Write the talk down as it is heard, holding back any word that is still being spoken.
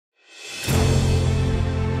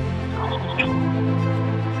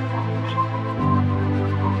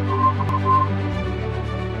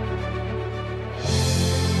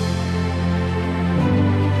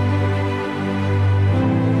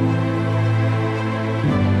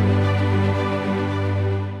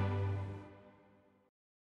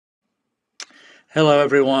Hello,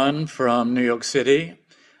 everyone from New York City.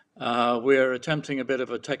 We're attempting a bit of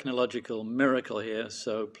a technological miracle here,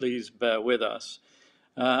 so please bear with us.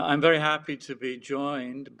 I'm very happy to be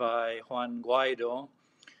joined by Juan Guaidó,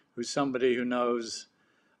 who's somebody who knows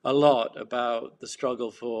a lot about the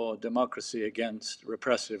struggle for democracy against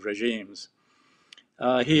repressive regimes.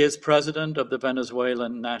 He is president of the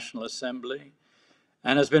Venezuelan National Assembly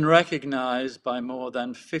and has been recognized by more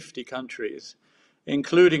than 50 countries,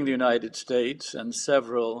 including the United States and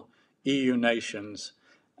several EU nations,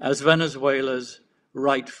 as Venezuela's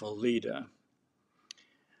rightful leader.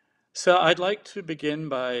 So I'd like to begin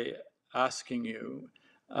by asking you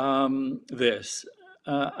this.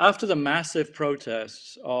 After the massive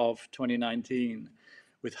protests of 2019,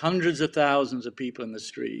 with hundreds of thousands of people in the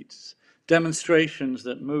streets, demonstrations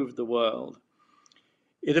that moved the world,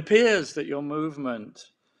 it appears that your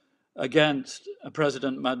movement against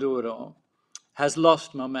President Maduro has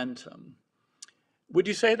lost momentum. Would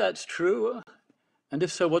you say that's true? And if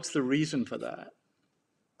so, what's the reason for that?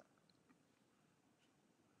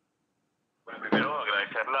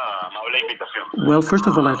 Well, first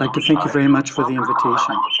of all, I'd like to thank you very much for the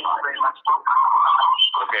invitation.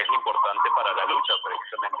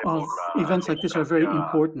 Events like this are very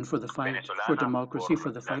important for the fight for democracy,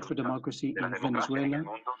 in Venezuela,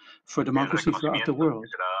 for democracy throughout the world,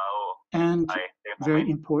 and very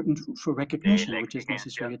important for recognition, which is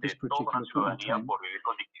necessary at this particular point in time.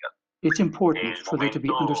 It's important for there to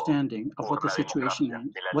be understanding of what the situation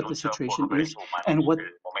is, and what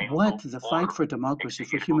the fight for democracy,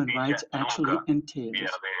 for human rights actually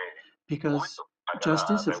entails. Because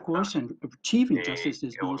justice, of course, and achieving justice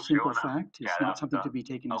is no simple fact. It's not something to be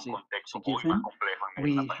taken as a given.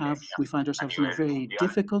 We find ourselves in a very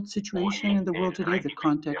difficult situation in the world today. The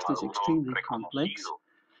context is extremely complex.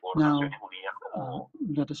 Now,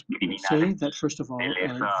 let us say that, first of all,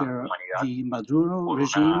 the Maduro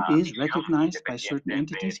regime is recognized by certain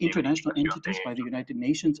entities, international entities, by the United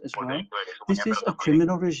Nations as well. This is a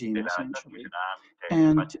criminal regime, essentially.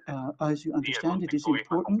 And as you understand, it is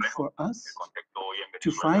important for us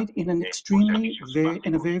to fight in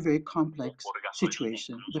a very, very complex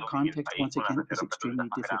situation. The context, once again, is extremely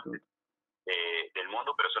difficult.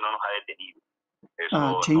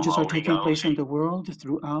 Changes are taking place in the world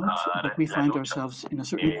throughout, but we find ourselves in a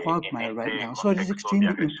certain quagmire right now. So it is extremely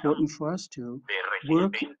important for us to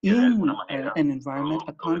work in an environment,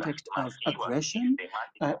 a context of aggression,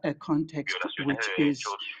 a context which is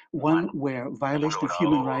one where violation of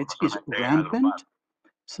human rights is rampant.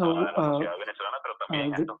 So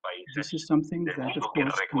this is something that, of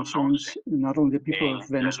course, concerns not only the people of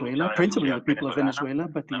Venezuela, principally the people of Venezuela,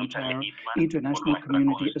 but the entire international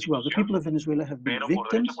community as well. The people of Venezuela have been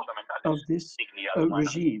victims of this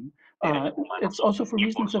regime. It's also for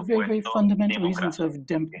reasons of very, very fundamental reasons of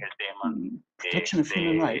protection of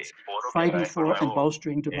human rights, fighting for and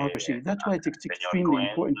bolstering democracy. That's why it's extremely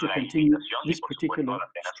important to continue this particular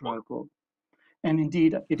struggle. And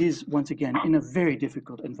indeed, it is, once again, in a very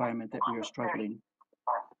difficult environment that we are struggling.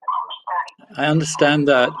 I understand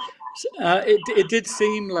that. It did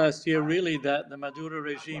seem last year, really, that the Maduro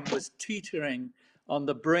regime was teetering on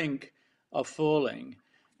the brink of falling.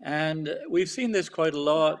 And we've seen this quite a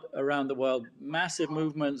lot around the world. Massive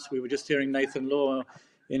movements. We were just hearing Nathan Law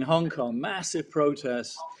in Hong Kong, massive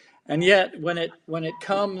protests. And yet, when it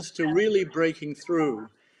comes to really breaking through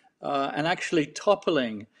and actually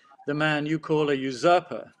toppling the man you call a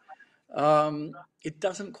usurper, it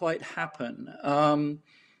doesn't quite happen.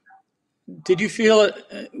 Did you feel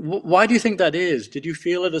it? Why do you think that is? Did you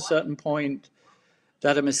feel at a certain point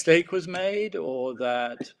that a mistake was made, or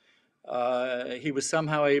that he was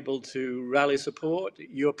somehow able to rally support?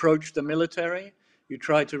 You approached the military. You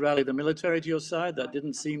tried to rally the military to your side. That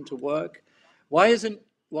didn't seem to work. Why is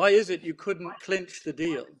it you couldn't clinch the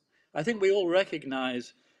deal? I think we all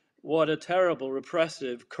recognize what a terrible,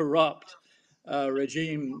 repressive, corrupt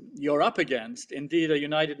regime you're up against. Indeed, a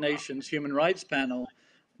United Nations Human Rights panel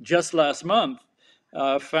just last month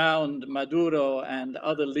found Maduro and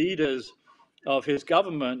other leaders of his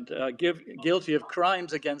government guilty of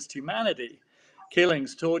crimes against humanity,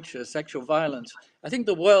 killings, torture, sexual violence. I think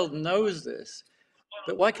the world knows this,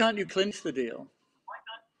 but why can't you clinch the deal?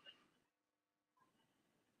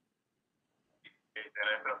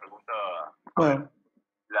 Well,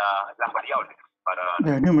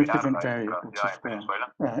 There are numerous different variables as well,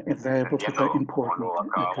 variables which are important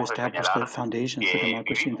to establish the foundations for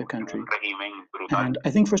democracy in the country. And I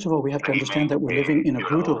think, first of all, we have to understand that we're living in a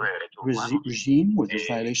brutal regime where there's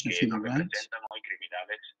violation of human rights,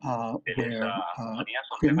 where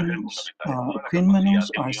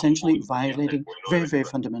criminals are essentially violating very, very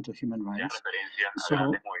fundamental human rights.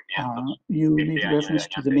 So you made reference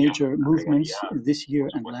to the major movements this year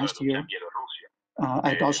and last year.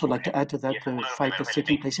 I'd also like to add to that the fight that's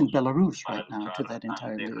taking place in Belarus right now to that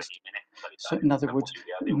entire list. So in other words,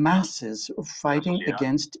 masses fighting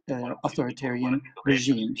against authoritarian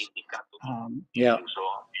regimes.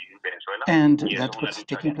 And that's what's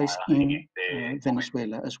taking place in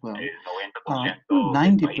Venezuela as well.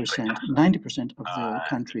 90% of the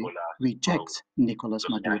country rejects Nicolas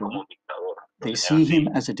Maduro. They see him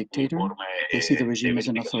as a dictator. They see the regime as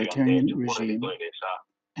an authoritarian regime.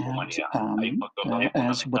 And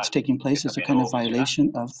as what's taking place is a kind of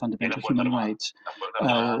violation of fundamental human rights,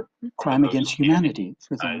 crime against humanity,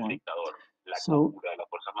 furthermore. So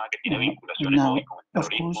now, of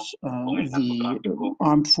course, the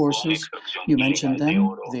armed forces, you mentioned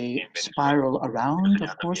them, they spiral around,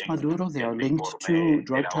 of course, Maduro. They are linked to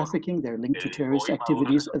drug trafficking. They're linked to terrorist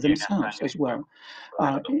activities themselves as well.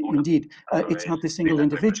 Indeed, it's not this single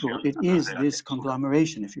individual. It is this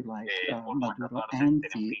conglomeration, if you like, Maduro and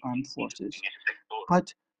the armed forces.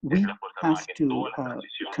 But we have to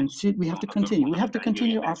continue. We have to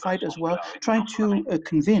continue our fight as well, trying to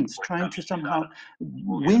convince, trying to somehow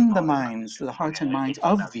win the minds, the hearts and minds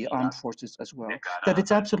of the armed forces as well, that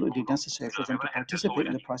it's absolutely necessary for them to participate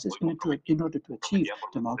in the process in order to achieve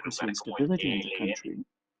democracy and stability in the country.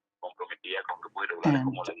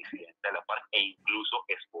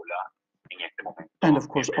 And of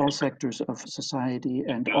course, all sectors of society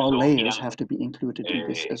and all layers have to be included in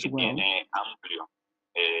this as well.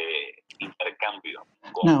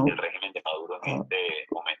 Now,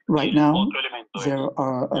 right now, there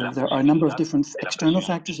are a number of different external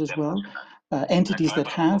factors as well. Entities that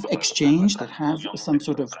have exchange, that have some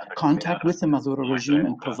sort of contact with the Maduro regime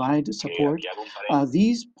and provide support.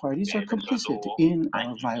 These parties are complicit in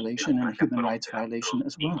violation and human rights violation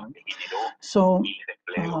as well. So,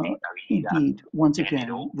 indeed, once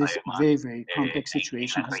again, this very, very complex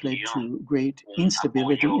situation has led to great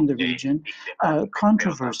instability in the region,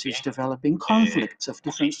 controversies developing, conflicts of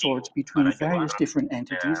different sorts between various different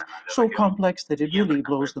entities, so complex that it really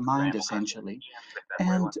blows the mind, essentially.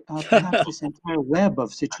 And perhaps this entire web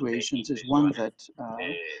of situations is one that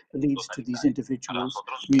leads to these individuals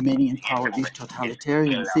remaining in power, these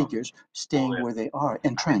totalitarian figures staying where they are,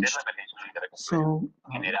 entrenched. So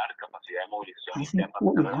I think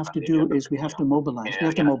what we have to do is we have to mobilize. We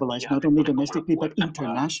have to mobilize not only domestically, but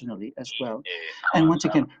internationally as well. And once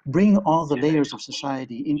again, bring all the layers of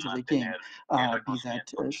society into the game, be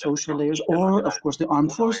that social layers or, of course, the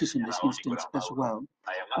armed forces in this instance as well.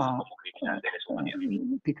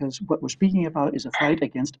 Because what we're speaking about is a fight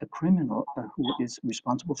against a criminal who is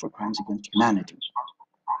responsible for crimes against humanity.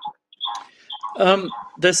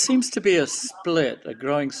 There seems to be a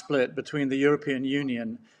growing split between the European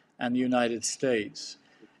Union and the United States.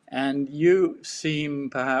 And you seem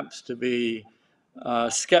perhaps to be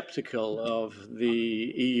skeptical of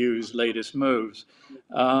the EU's latest moves.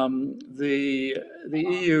 The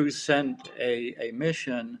EU sent a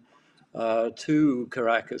mission to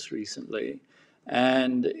Caracas recently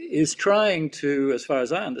and is trying to, as far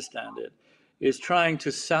as I understand it, is trying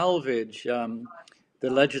to salvage the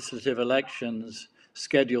legislative elections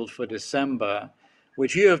scheduled for December,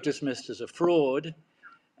 which you have dismissed as a fraud.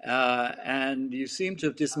 And you seem to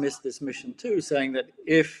have dismissed this mission too, saying that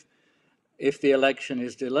if the election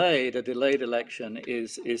is delayed, a delayed election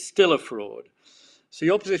is still a fraud. So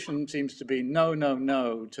your position seems to be no, no,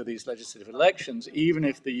 no to these legislative elections, even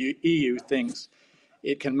if the EU thinks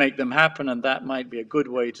it can make them happen, and that might be a good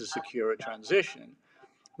way to secure a transition.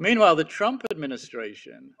 Meanwhile, the Trump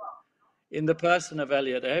administration, in the person of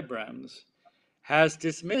Elliot Abrams, has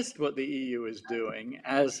dismissed what the EU is doing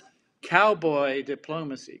as cowboy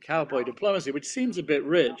diplomacy, which seems a bit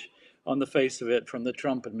rich on the face of it from the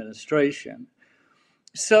Trump administration.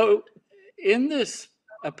 So in this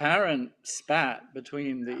apparent spat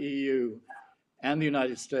between the EU and the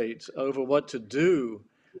United States over what to do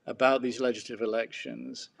about these legislative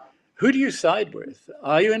elections, who do you side with?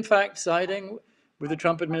 Are you in fact siding with the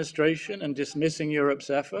Trump administration and dismissing Europe's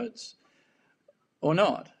efforts, or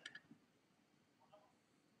not?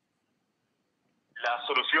 Now,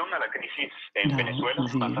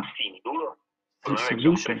 the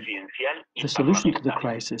solution to the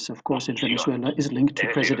crisis, of course, in Venezuela is linked to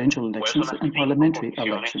presidential elections and parliamentary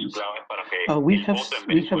elections. We have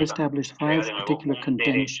established 5 particular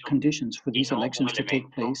conditions for these elections to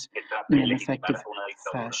take place in an effective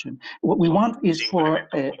fashion. What we want is for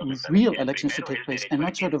real elections to take place and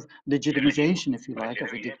not sort of legitimization, if you like,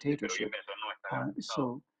 of a dictatorship.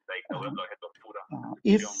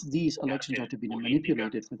 If these elections are to be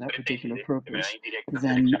manipulated for that particular purpose,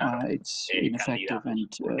 then it's ineffective and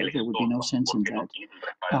there would be no sense in that.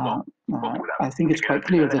 I think it's quite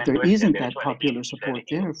clear that there isn't that popular support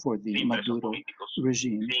there for the Maduro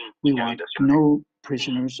regime. We want no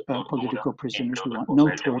prisoners, political prisoners. We want no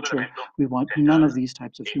torture. We want none of these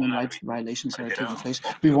types of human rights violations that are taking place.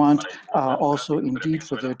 We want also, indeed,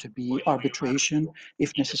 for there to be arbitration,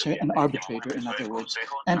 if necessary, an arbitrator, in other words,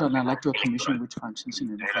 and an electoral commission which functions in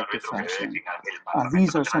an effective fashion.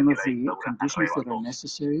 These are some of the conditions that are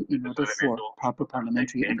necessary in order for proper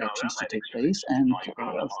parliamentary elections to take place, and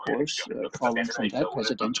of course, following from that,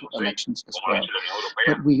 presidential elections as well.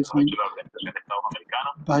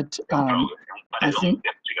 I think,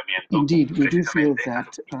 indeed, we do feel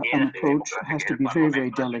that an approach has to be very, very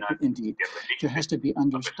delicate indeed. There has to be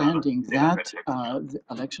understanding that the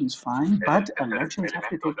elections fine, but elections have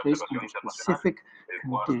to take place under specific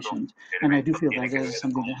conditions. And I do feel that that is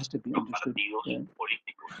something that has to be understood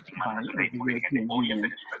by the European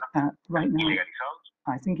Union. Right now,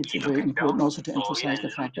 I think it's very important also to emphasize the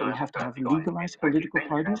fact that we have to have legalized political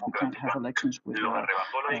parties. We can't have elections with there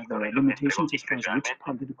are limitations as far as which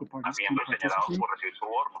political parties can participate.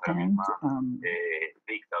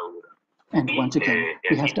 And once again,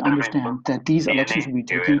 we have to understand that these elections will be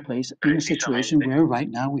taking place in a situation where right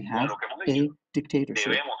now we have a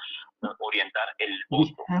dictatorship.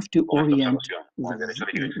 We have to orient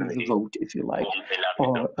the vote, if you like,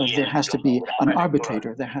 or there has to be an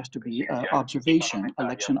arbitrator, there has to be observation,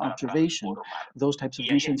 election observation. Those types of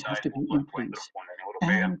missions have to be in place.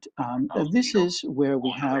 And this is where we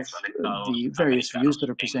have the various views that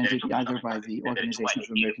are presented either by the Organization of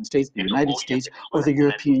American States, the United States, or the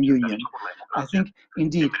European Union. I think,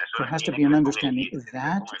 indeed, there has to be an understanding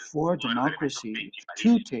that for democracy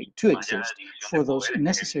to exist, for those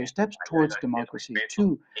necessary steps towards democracy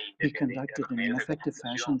to be conducted in an effective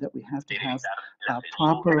fashion, that we have to have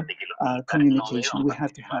proper communication. We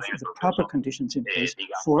have to have the proper conditions in place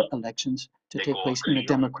for elections to take place in a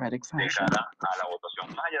democratic fashion.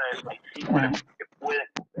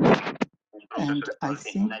 And I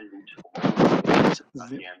think it's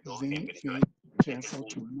very, very careful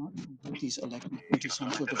to not convert these elections into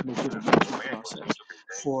some sort of legitimation process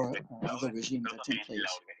for the regime that's in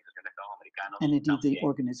place. And indeed, the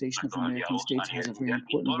Organization of American States has a very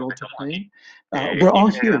important role to play. We're all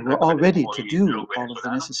here. We're all ready to do all of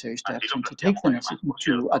the necessary steps and to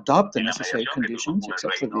to adopt the necessary conditions,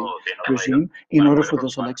 except for the regime, in order for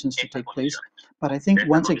those elections to take place. But I think,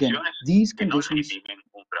 once again, these conditions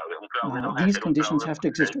have to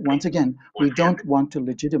exist. Once again, we don't want to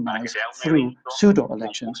legitimize through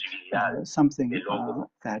pseudo-elections something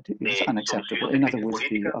that is unacceptable. In other words,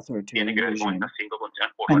 the authoritarian regime.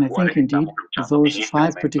 And I think, indeed, those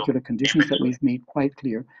 5 particular conditions that we've made quite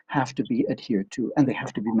clear have to be adhered to, and they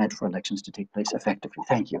have to be met for elections to take place effectively.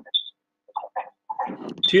 Thank you.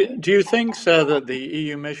 Do you think, sir, that the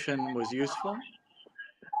EU mission was useful?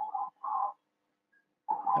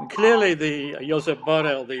 And clearly, Josep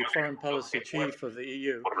Borrell, the foreign policy chief of the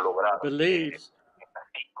EU, believes.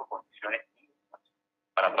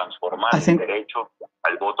 I think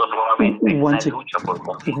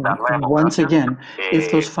once again,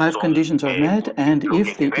 if those 5 conditions are met, and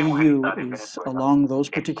if the EU is along those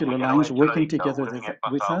particular lines working together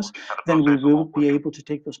with us, then we will be able to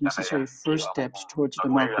take those necessary first steps towards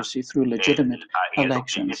democracy through legitimate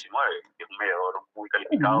elections.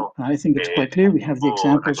 I think it's quite clear. We have the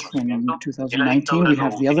examples from 2019. We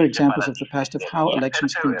have the other examples of the past of how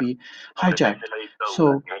elections can be hijacked.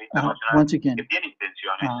 So once again,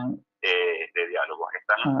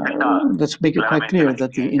 let's make it quite clear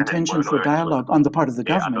that the intention for dialogue on the part of the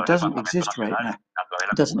government doesn't exist right now.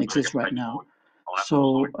 It doesn't exist right now.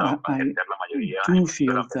 So I do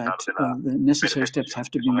feel that the necessary steps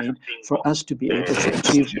have to be made for us to be able to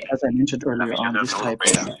achieve, as I mentioned earlier on, this type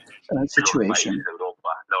of situation.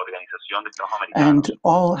 And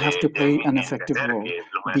all have to play an effective role,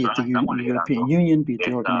 be it the European Union, be it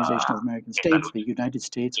the Organization of American States, the United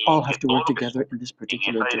States, all have to work together in this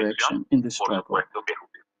particular direction, in this struggle.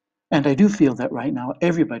 And I do feel that right now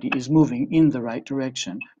everybody is moving in the right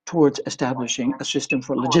direction towards establishing a system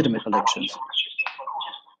for legitimate elections.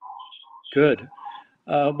 Good.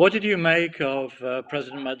 What did you make of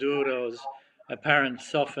President Maduro's apparent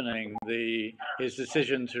softening, his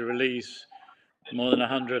decision to release more than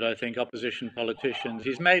 100, I think, opposition politicians.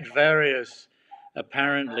 He's made various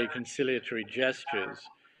apparently conciliatory gestures.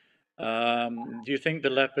 Do you think the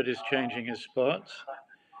leopard is changing his spots?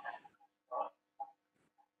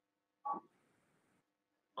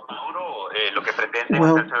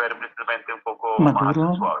 Well,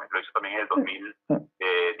 Maduro,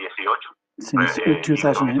 since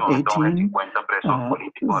 2018,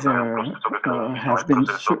 there have been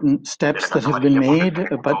certain steps that have been made,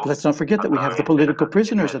 but let's not forget that we have the political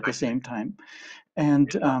prisoners at the same time.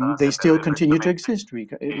 And they still continue to exist,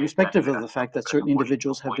 irrespective of the fact that certain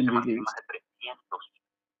individuals have been released.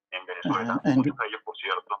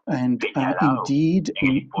 Indeed,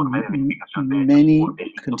 many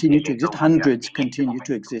continue to exist, hundreds continue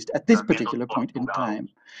to exist at this particular point in time.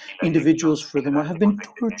 Individuals, furthermore, have been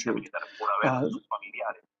tortured.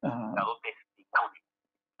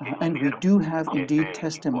 And we do have indeed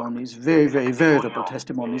testimonies, very, very veritable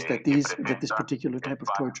testimonies, that this particular type of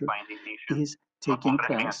torture is taking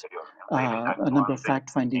place. A number of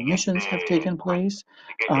fact-finding missions have taken place.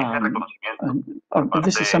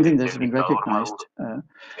 This is something that has been recognized and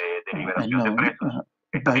known,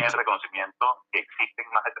 but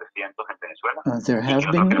there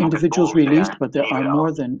have been individuals released, but there are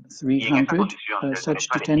more than 300 such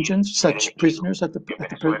detentions, such prisoners at the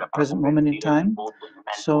present moment in time.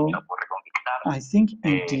 So I think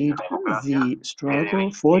indeed the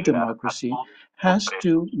struggle for democracy has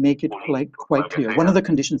to make it quite clear. One of the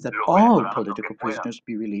conditions that all political prisoners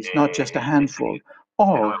be released, not just a handful,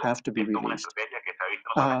 all have to be released.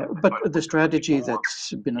 But the strategy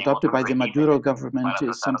that's been adopted by the Maduro government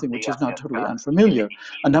is something which is not totally unfamiliar.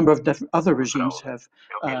 A number of other regimes have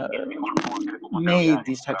made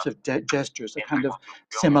these types of gestures, a kind of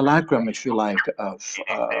simulacrum, if you like, of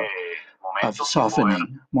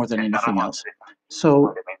softening more than anything else.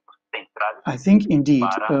 So I think indeed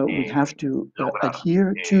we have to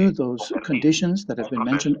adhere to those conditions that have been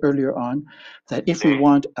mentioned earlier on, that if we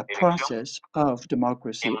want a process of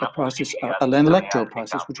democracy, an electoral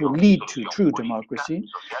process which will lead to true democracy,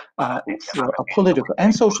 for a political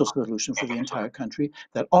and social solution for the entire country,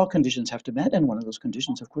 that all conditions have to be met, and one of those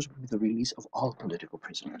conditions, of course, will be the release of all political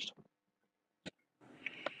prisoners.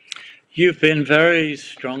 You've been very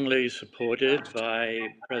strongly supported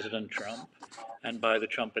by President Trump and by the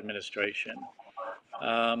Trump administration.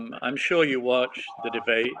 I'm sure you watched the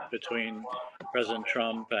debate between President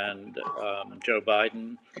Trump and Joe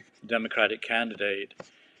Biden, the Democratic candidate.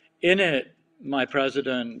 In it, my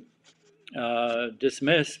president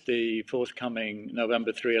dismissed the forthcoming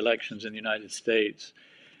November 3 elections in the United States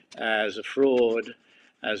as a fraud,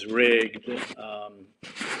 as rigged.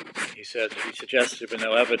 He suggested with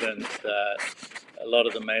no evidence that a lot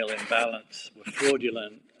of the mail-in ballots were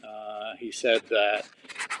fraudulent. He said that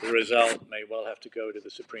the result may well have to go to the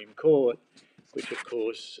Supreme Court, which of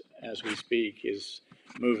course, as we speak, is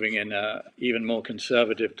moving in an even more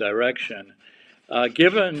conservative direction.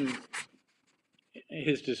 Given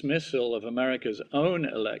his dismissal of America's own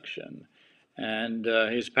election and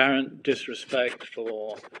his apparent disrespect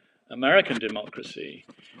for American democracy,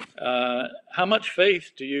 how much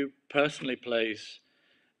faith do you personally place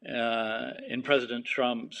in President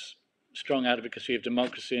Trump's strong advocacy of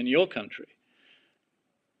democracy in your country?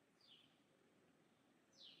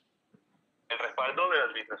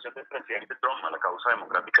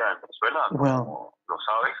 Well,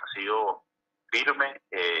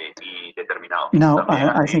 now,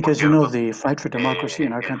 I think, as you know, the fight for democracy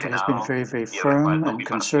in our country has been very, very firm and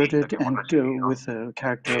concerted, and with a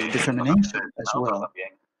character of determination as well,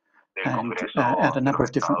 and at a number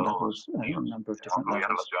of different levels.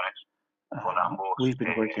 We've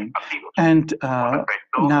been working, and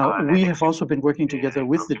now we have also been working together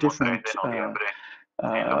with the different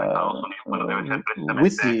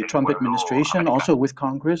with the Trump administration, also with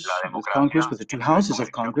Congress, with the two houses of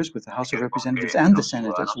Congress, with the House of Representatives and the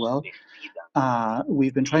Senate as well.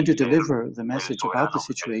 We've been trying to deliver the message about the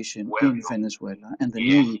situation in Venezuela and the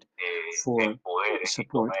need for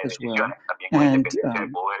support as well, and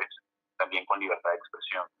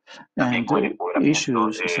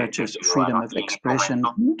issues such as freedom of expression,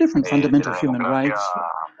 different fundamental human rights.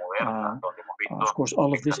 Of course,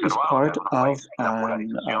 all of this is part of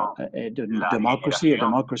a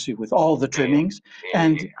democracy with all the trimmings.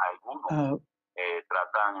 And I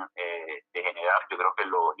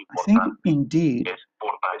think, indeed,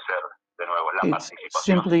 it's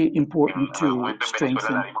simply important to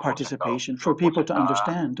strengthen participation, for people to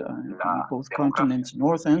understand in both continents,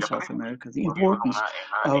 North and South America, the importance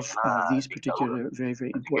of these particular very,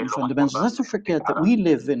 very important fundamentals. Let's not forget that we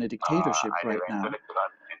live in a dictatorship right now.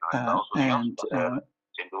 Of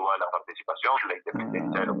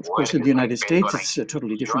course, in the United States, it's a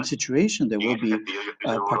totally different situation. There will be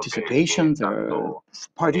participation.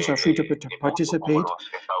 Parties are free to participate,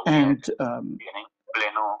 and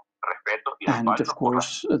of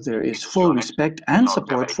course, there is full respect and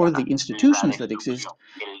support for the institutions that exist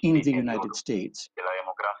in the United States.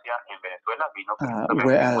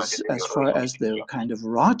 Whereas, as far as the kind of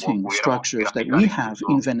rotting structures that we have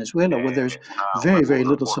in Venezuela, where there's very, very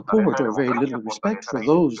little support or very little respect for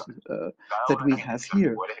those that we have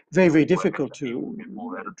here, very, very difficult to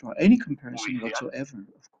draw any comparison whatsoever,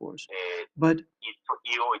 of course. But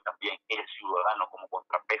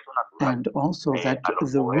and also that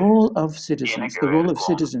the role of citizens,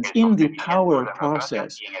 in the power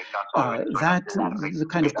process, that the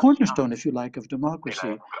kind of cornerstone, if you like, of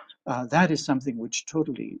democracy, that is something which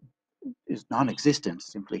totally is non-existent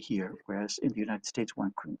simply here, whereas in the United States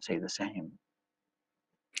one couldn't say the same.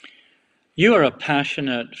 You are a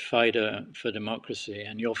passionate fighter for democracy,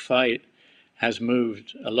 and your fight has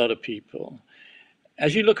moved a lot of people.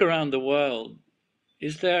 As you look around the world,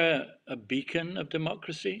 is there a beacon of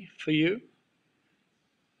democracy for you?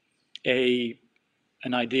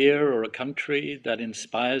 An idea or a country that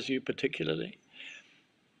inspires you particularly?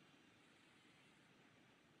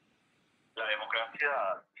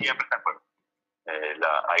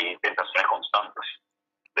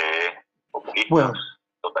 Well,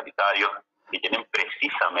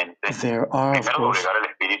 there are, of course,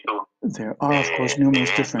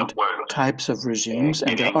 numerous different types of regimes,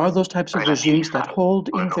 and there are those types of regimes that hold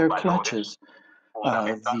in their clutches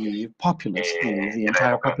the populace, the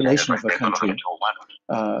entire population of a country.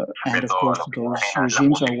 And of course, those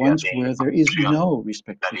regimes are ones where there is no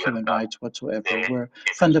respect for human rights whatsoever, where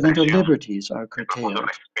fundamental liberties are curtailed,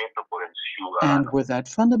 and where that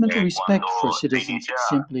fundamental respect for citizens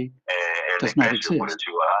simply does not exist.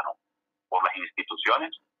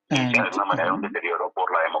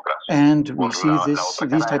 And we see these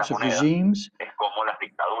types of regimes.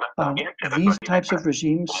 These types of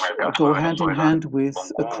regimes go hand in hand with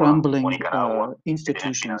crumbling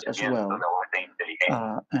institutions as well.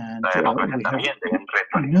 And we have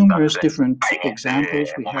numerous different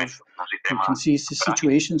examples. We can see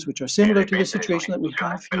situations which are similar to the situation that we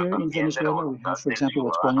have here in Venezuela. We have, for example,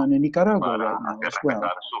 what's going on in Nicaragua right now as well.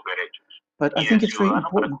 But I think it's very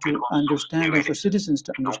important to understand, and for citizens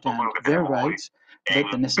to understand their rights, that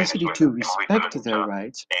the necessity to respect their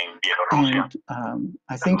rights. And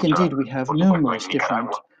I think indeed we have numerous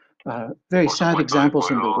different very sad examples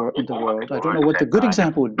in the world. I don't know what the good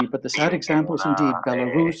example would be, but the sad examples indeed,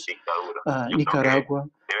 Belarus, Nicaragua,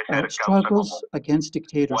 struggles against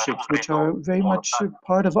dictatorships, which are very much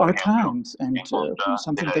part of our times and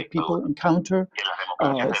something that people encounter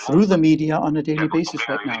through the media on a daily basis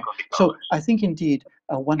right now. So I think indeed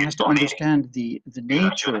one has to understand the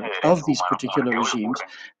nature of these particular regimes,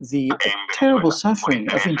 the terrible suffering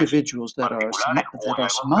of individuals that are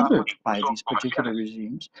smothered by these particular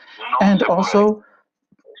regimes, and also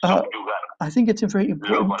I think it's very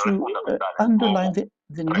important to underline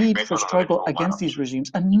the need for struggle against these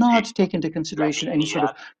regimes and not take into consideration any sort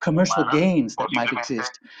of commercial gains that might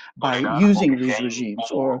exist by using these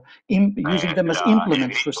regimes or using them as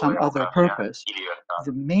implements for some other purpose.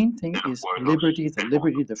 The main thing is liberty,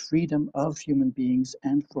 the freedom of human beings,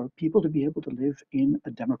 and for people to be able to live in a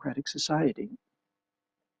democratic society.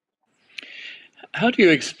 How do you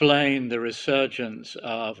explain the resurgence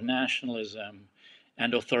of nationalism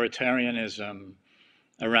and authoritarianism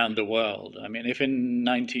around the world? I mean, if in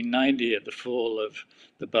 1990, at the fall of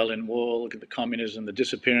the Berlin Wall, the communism, the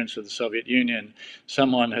disappearance of the Soviet Union,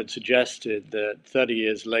 someone had suggested that 30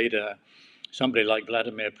 years later, somebody like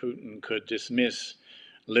Vladimir Putin could dismiss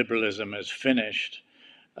liberalism as finished,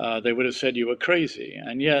 they would have said you were crazy.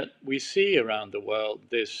 And yet we see around the world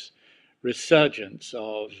this resurgence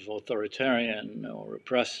of authoritarian or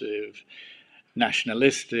repressive,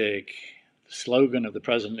 nationalistic, the slogan of the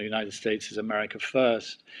President of the United States is America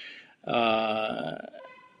First,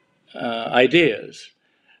 ideas.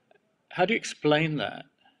 How do you explain that?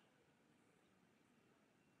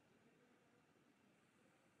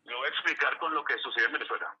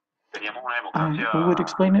 We would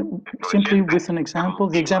explain it simply with an example,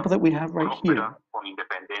 the example that we have right here.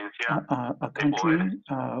 A country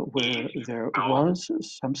where there was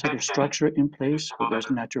some sort of structure in place, where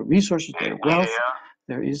there's natural resources, there's wealth,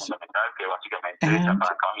 there is, and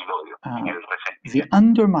the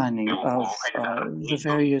undermining of the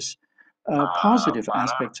various positive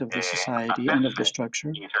aspects of the society and of the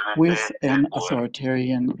structure with an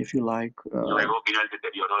authoritarian, if you like,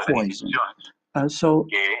 poison. So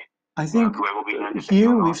I think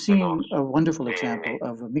here we've seen a wonderful example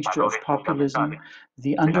of a mixture of populism,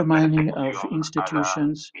 the undermining of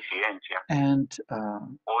institutions, and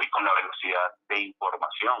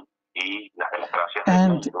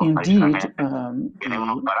indeed, there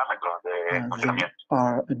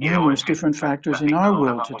are numerous different factors in our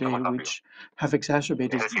world today which have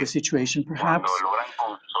exacerbated the situation. Perhaps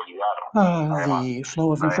the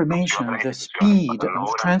flow of information, the speed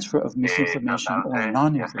of transfer of misinformation or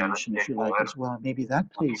non-information, if you like, as well. Maybe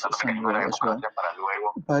that plays some role as well.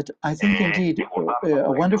 But I think indeed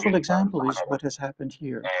a wonderful example is what has happened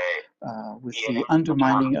here with the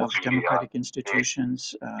undermining of democratic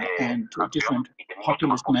institutions and different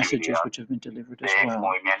populist messages which have been delivered as well.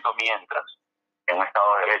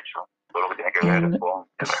 In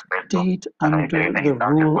a state under the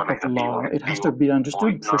rule of law, it has to be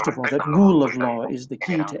understood, first of all, that rule of law is the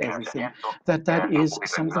key to everything, that is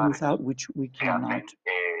something without which we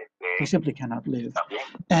simply cannot live,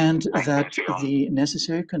 and that the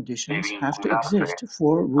necessary conditions have to exist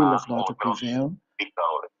for rule of law to prevail.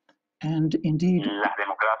 And indeed,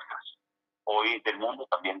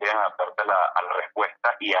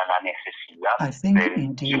 I think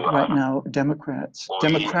indeed right now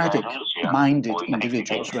democratic-minded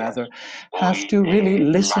individuals rather have to really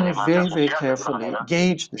listen very, very carefully,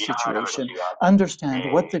 gauge the situation,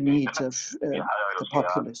 understand what the needs of the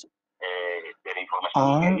populace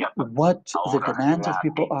are, what the demands of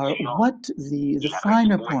people are, what the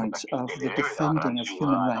finer points of the defending of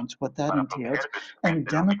human rights, what that entails. And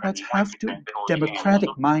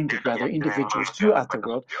democratic-minded individuals throughout the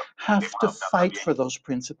world have to fight for those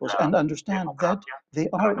principles and understand that they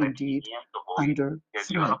are indeed under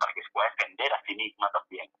threat.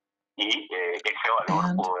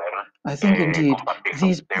 And I think indeed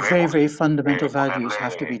these very, very fundamental values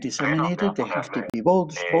have to be disseminated, they have to be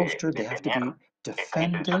bolstered, they have to be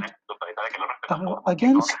defended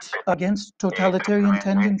against totalitarian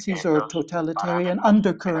tendencies or totalitarian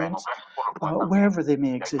undercurrents, wherever they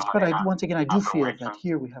may exist. But once again, I do feel that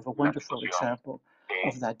here we have a wonderful example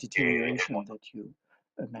of that deterioration that you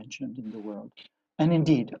mentioned in the world. And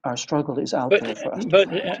indeed, our struggle is out there for us to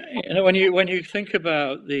fight. You know, when you think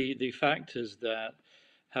about the factors that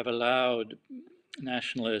have allowed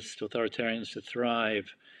nationalist authoritarians to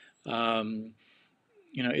thrive,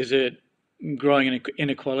 you know, is it growing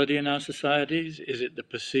inequality in our societies? Is it the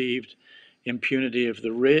perceived impunity of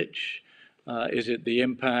the rich? Is it the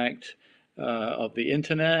impact of the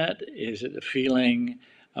internet? Is it the feeling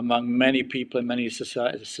among many people in many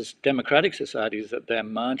societies, democratic societies, that they're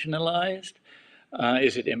marginalized?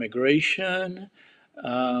 Is it immigration?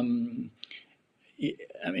 I mean,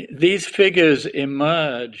 these figures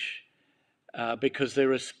emerge because they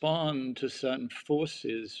respond to certain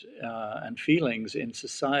forces and feelings in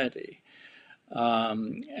society.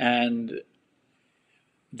 And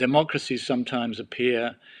democracies sometimes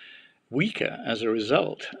appear weaker as a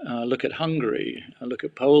result. Look at Hungary, look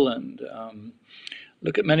at Poland,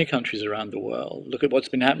 look at many countries around the world, look at what's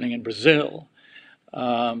been happening in Brazil.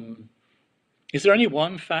 Is there any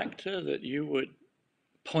one factor that you would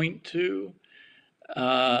point to?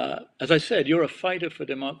 As I said, you're a fighter for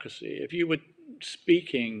democracy. If you were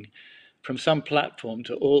speaking from some platform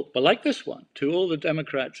to all, but like this one, to all the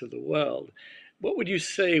Democrats of the world, what would you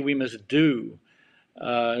say we must do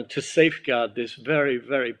to safeguard this very,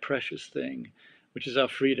 very precious thing, which is our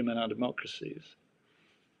freedom and our democracies?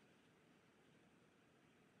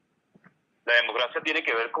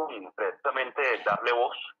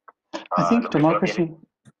 I think democracy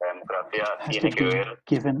has to be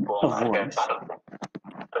given a voice.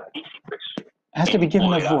 Has to be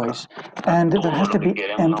given a voice, and there has to be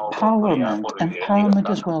empowerment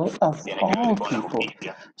as well of all people,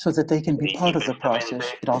 so that they can be part of the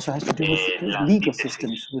process. It also has to do with legal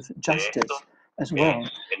systems, with justice as well,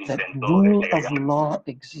 that rule of law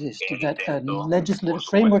exists, that a legislative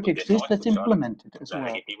framework exists that's implemented as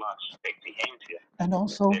well. And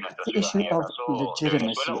also the issue of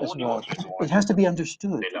legitimacy as well. It has to be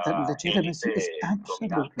understood that legitimacy is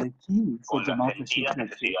absolutely key for democracy to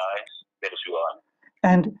exist.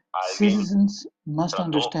 And citizens must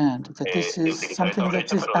understand that this is something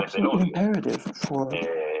that is absolutely imperative for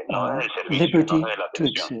liberty to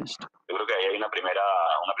exist.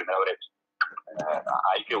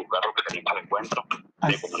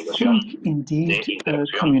 I think indeed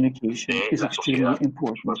communication is extremely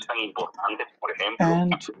important.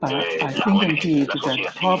 And I think indeed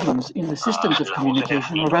that problems in the systems of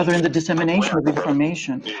communication, or rather in the dissemination of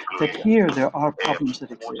information, that here there are problems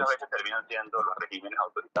that exist.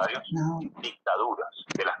 Now,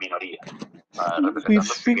 we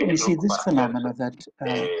frequently see this phenomena that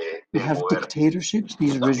we have dictatorships.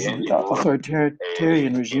 These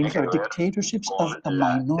authoritarian regimes are dictatorships of a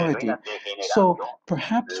minority. So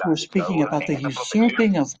perhaps we're speaking about the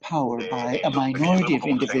usurping of power by a minority of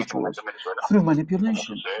individuals through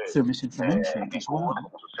manipulation, through misinformation as well.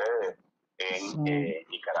 So,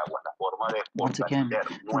 once again,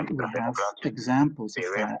 we have examples of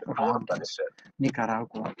that around us.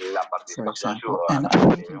 Nicaragua, for example, and I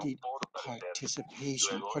think indeed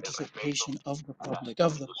participation of the public,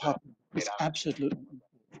 is absolutely important.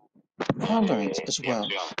 Tolerance as well,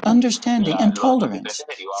 understanding and tolerance.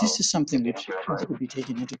 This is something which has to be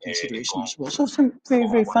taken into consideration as well. So some very,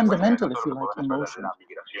 very fundamental, if you like, emotions.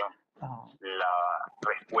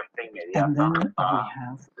 And then we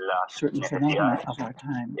have certain phenomena of our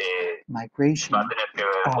time, migration,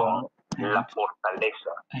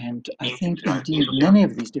 and I think indeed many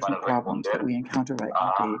of these different problems that we encounter right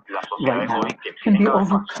now can be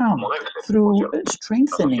overcome through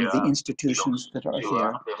strengthening the institutions that are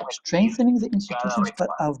there, strengthening the institutions, but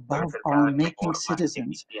above all, making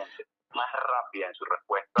citizens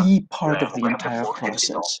be part of the entire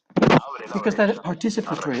process. Because that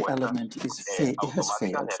participatory element has failed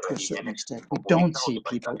to a certain extent. We don't see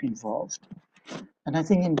people involved. And I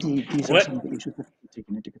think indeed these are some of the issues that have to be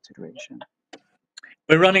taken into consideration.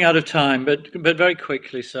 We're running out of time, but very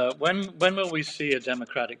quickly, sir. When will we see a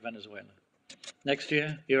democratic Venezuela? Next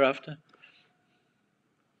year? Year after?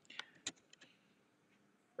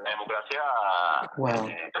 Well,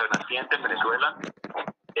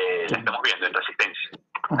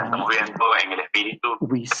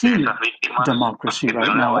 we see democracy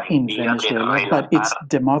right now in Venezuela, but it's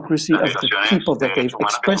democracy of the people that they've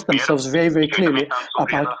expressed themselves very, very clearly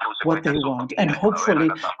about what they want. And hopefully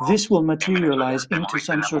this will materialize into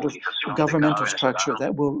some sort of governmental structure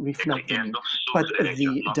that will reflect the need. But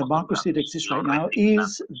the democracy that exists right now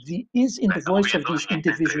is in the voice of these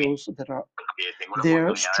individuals that are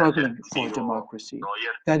there struggling for democracy.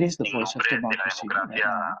 That is the voice of democracy right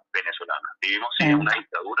now. And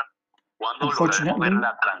unfortunately,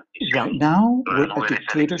 right now, we're a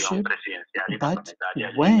dictatorship, but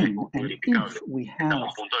when and if we have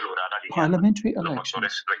parliamentary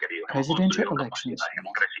elections, presidential elections,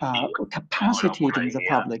 capacitating the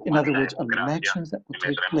public, in other words, elections that will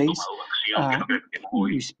take place,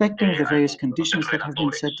 respecting the various conditions that have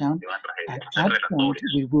been set down, at that point,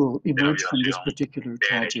 we will emerge from this particular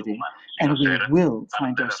tragedy, and we will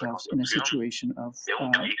find ourselves in a situation of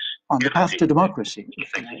on the path to democracy.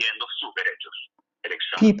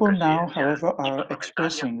 People now, however, are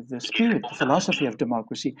expressing the spirit, the philosophy of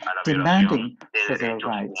democracy, demanding for their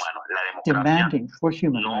rights, demanding for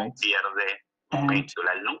human rights. And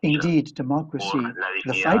indeed, democracy,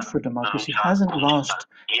 the fight for democracy hasn't lost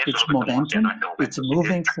its momentum. It's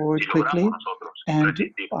moving forward quickly, and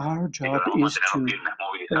our job is to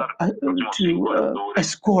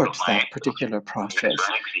escort that particular process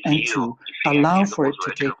and to allow for it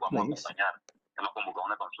to take place.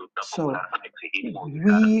 So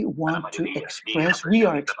we want to express, we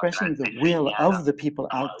are expressing the will of the people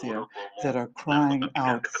out there that are crying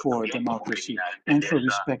out for democracy and for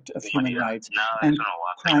respect of human rights and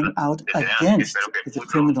crying out against the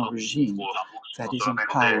criminal regime that is in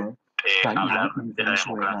power right now in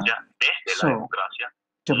Venezuela. So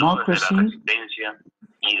democracy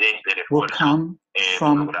will come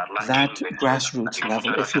from that grassroots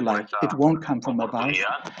level, if you like. It won't come from above.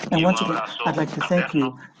 And once again, I'd like to thank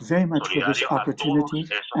you very much for this opportunity,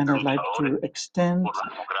 and I'd like to extend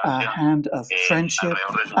a hand of friendship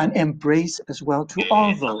and embrace as well to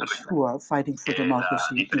all those who are fighting for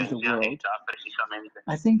democracy in the world.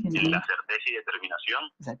 I think indeed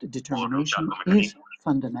that determination is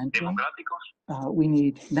fundamental. We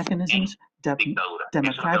need mechanisms,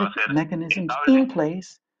 democratic mechanisms in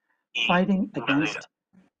place, fighting against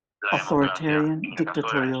authoritarian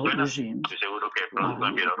dictatorial regimes.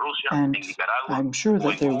 And I'm sure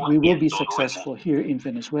that we will be successful here in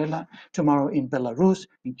Venezuela, tomorrow in Belarus,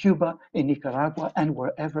 in Cuba, in Nicaragua, and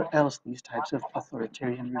wherever else these types of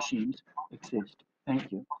authoritarian regimes exist. Thank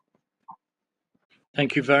you.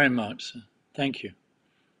 Thank you very much. Thank you.